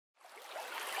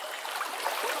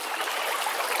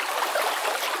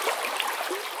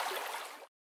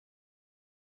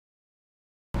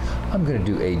I'm going to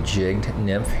do a jigged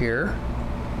nymph here.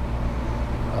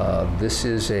 This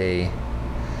is a,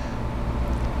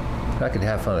 I could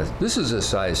have fun with, this is a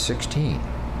size 16.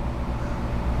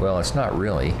 Well, it's not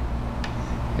really,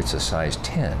 it's a size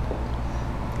 10.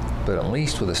 But at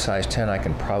least with a size 10, I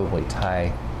can probably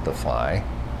tie the fly.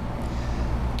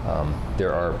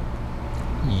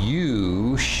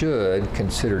 You should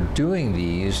consider doing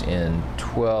these in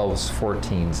 12s,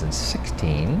 14s, and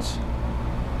 16s.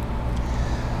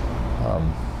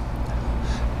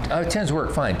 10s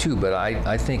work fine too, but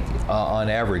I think on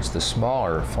average the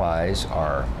smaller flies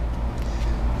are,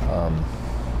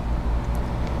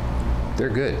 they're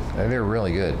good. They're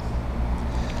really good.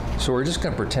 So we're just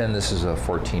going to pretend this is a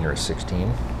 14 or a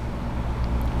 16.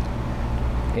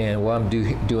 And what I'm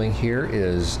doing here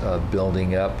is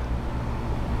building up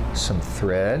some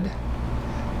thread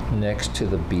next to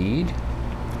the bead.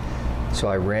 So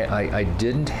I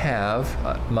didn't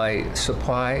have, my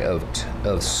supply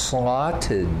of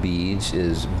slotted beads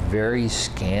is very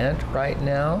scant right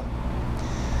now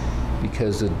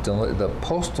because the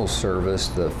Postal Service,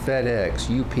 the FedEx,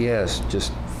 UPS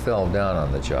just fell down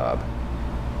on the job.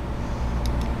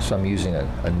 So I'm using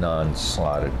a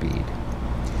non-slotted bead,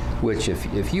 which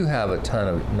if you have a ton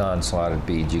of non-slotted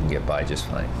beads, you can get by just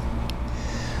fine.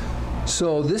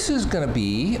 So this is going to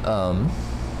be,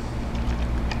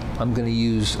 I'm going to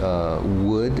use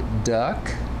wood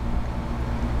duck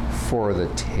for the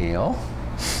tail.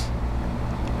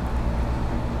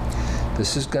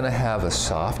 This is going to have a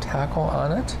soft hackle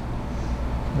on it.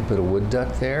 A bit of wood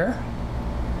duck there.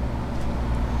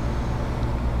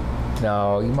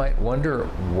 Now you might wonder,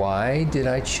 why did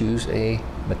I choose a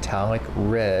metallic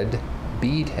red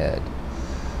bead head?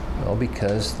 Well,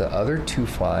 because the other two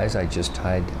flies I just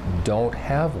tied don't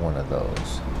have one of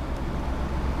those.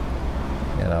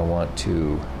 And I want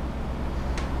to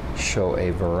show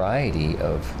a variety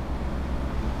of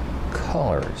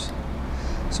colors.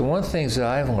 So one of the things that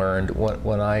I've learned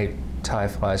when I tie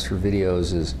flies for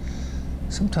videos is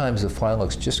sometimes the fly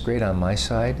looks just great on my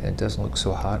side and it doesn't look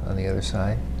so hot on the other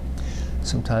side.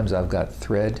 Sometimes I've got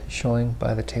thread showing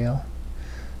by the tail,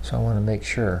 so I want to make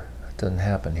sure it doesn't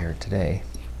happen here today.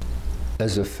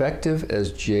 As effective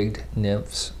as jigged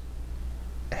nymphs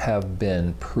have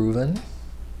been proven,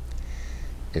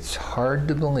 it's hard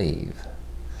to believe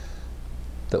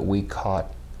that we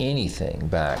caught anything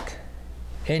back,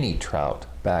 any trout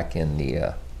back in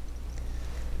the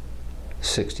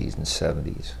 60s and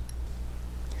 70s.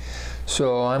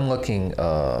 So I'm looking,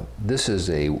 this is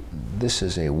a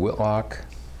Whitlock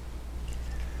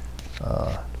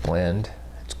blend.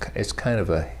 It's kind of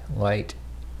a light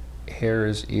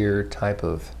hare's ear type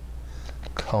of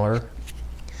color.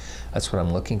 That's what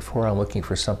I'm looking for. I'm looking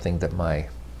for something that my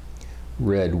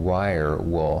red wire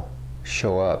will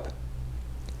show up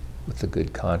with a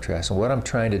good contrast. And what I'm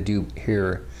trying to do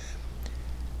here,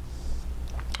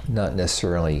 not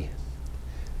necessarily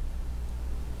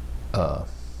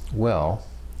well,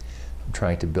 I'm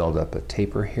trying to build up a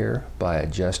taper here by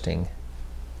adjusting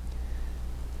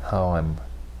how I'm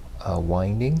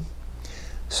winding.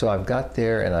 So I've got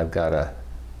there, and I've got to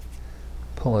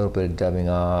pull a little bit of dubbing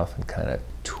off and kind of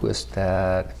twist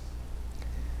that.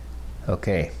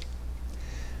 Okay,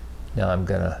 now I'm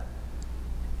gonna,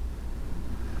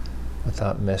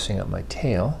 without messing up my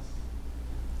tail.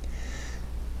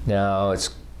 Now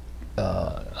it's,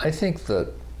 I think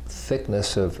the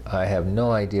thickness of, I have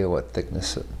no idea what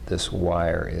thickness this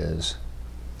wire is.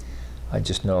 I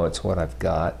just know it's what I've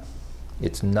got.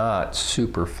 It's not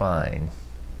super fine,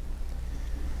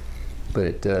 but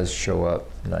it does show up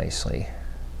nicely.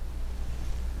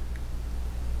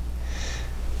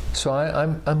 So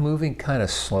I'm moving kind of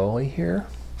slowly here.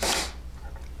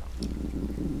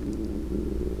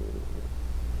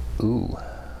 Ooh,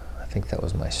 I think that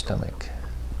was my stomach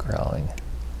growling.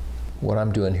 What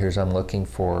I'm doing here is I'm looking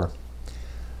for,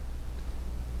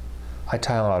 I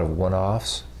tie a lot of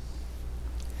one-offs.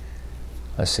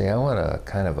 I say I want a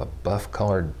kind of a buff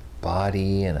colored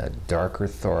body and a darker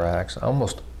thorax. I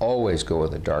almost always go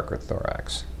with a darker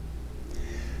thorax.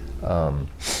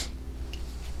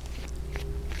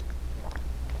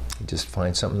 Just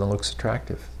find something that looks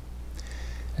attractive.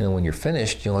 And then when you're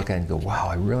finished, you look at it and go, wow,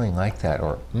 I really like that,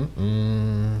 or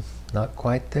not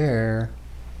quite there.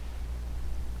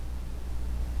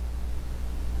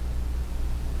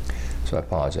 So I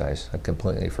apologize. I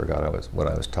completely forgot what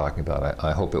I was talking about.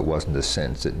 I hope it wasn't a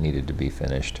sentence that needed to be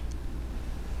finished.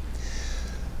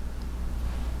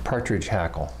 Partridge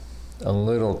hackle, a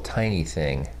little tiny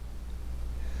thing.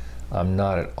 I'm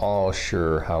not at all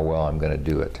sure how well I'm going to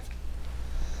do it.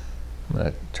 I'm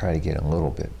going to try to get a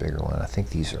little bit bigger one. I think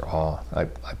these are all, I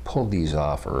pulled these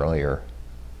off earlier.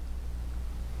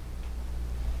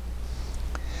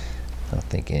 I don't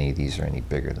think any of these are any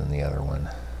bigger than the other one.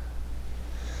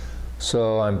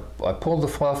 So I pulled the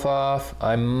fluff off.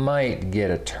 I might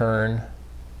get a turn.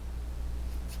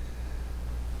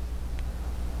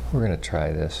 We're gonna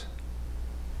try this.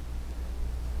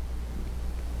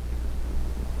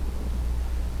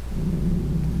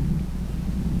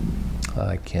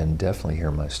 I can definitely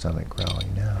hear my stomach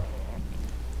growling now.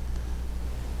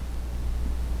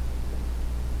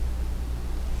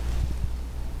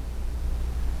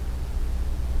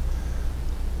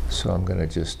 So I'm gonna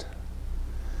just,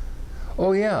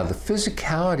 oh yeah, the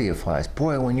physicality of flies.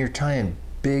 Boy, when you're tying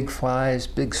big flies,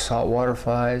 big saltwater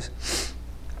flies,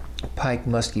 pike,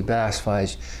 musky bass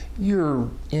flies,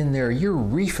 you're in there, you're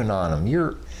reefing on them,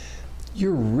 you're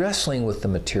wrestling with the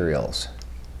materials.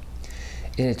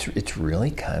 And it's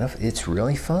really it's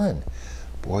really fun.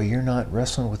 Boy, you're not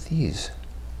wrestling with these.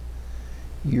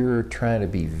 You're trying to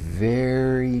be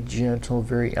very gentle,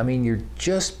 I mean, you're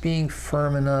just being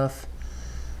firm enough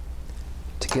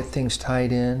to get things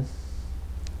tied in.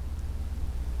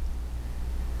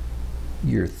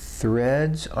 Your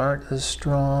threads aren't as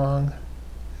strong.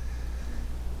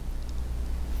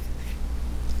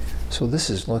 So this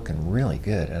is looking really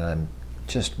good, and I'm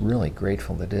just really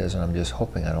grateful that it is, and I'm just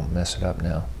hoping I don't mess it up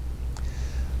now.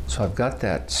 So I've got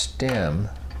that stem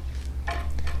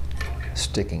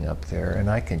sticking up there, and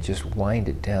I can just wind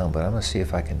it down, but I'm gonna see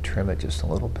if I can trim it just a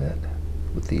little bit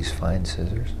with these fine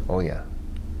scissors. Oh yeah.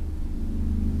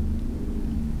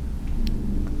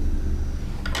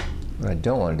 What I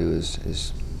don't want to do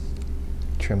is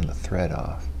trim the thread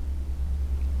off.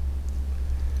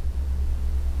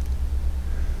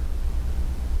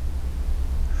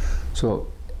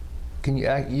 So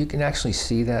you can actually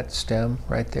see that stem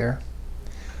right there?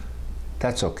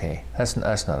 That's okay. That's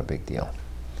not a big deal.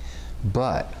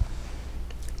 But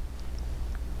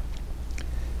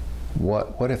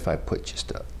what if I put just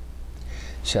a,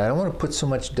 see, I don't want to put so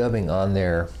much dubbing on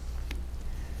there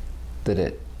that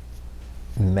it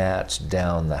mats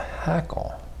down the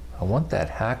hackle. I want that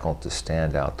hackle to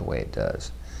stand out the way it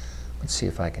does. Let's see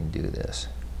if I can do this.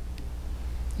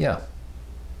 Yeah,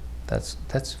 that's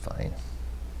fine.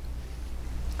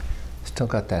 Still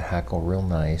got that hackle real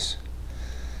nice.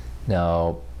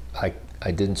 Now, I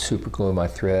didn't super glue my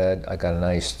thread. I got a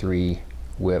nice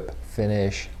 3-whip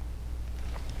finish.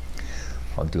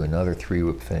 I'll do another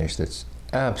 3-whip finish that's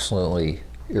absolutely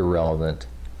irrelevant.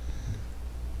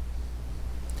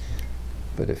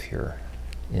 But if you're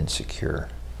insecure,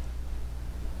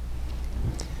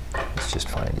 it's just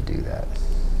fine to do that.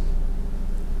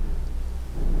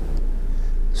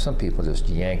 Some people just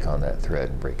yank on that thread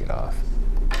and break it off.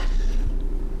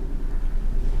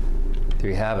 There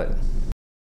you have it.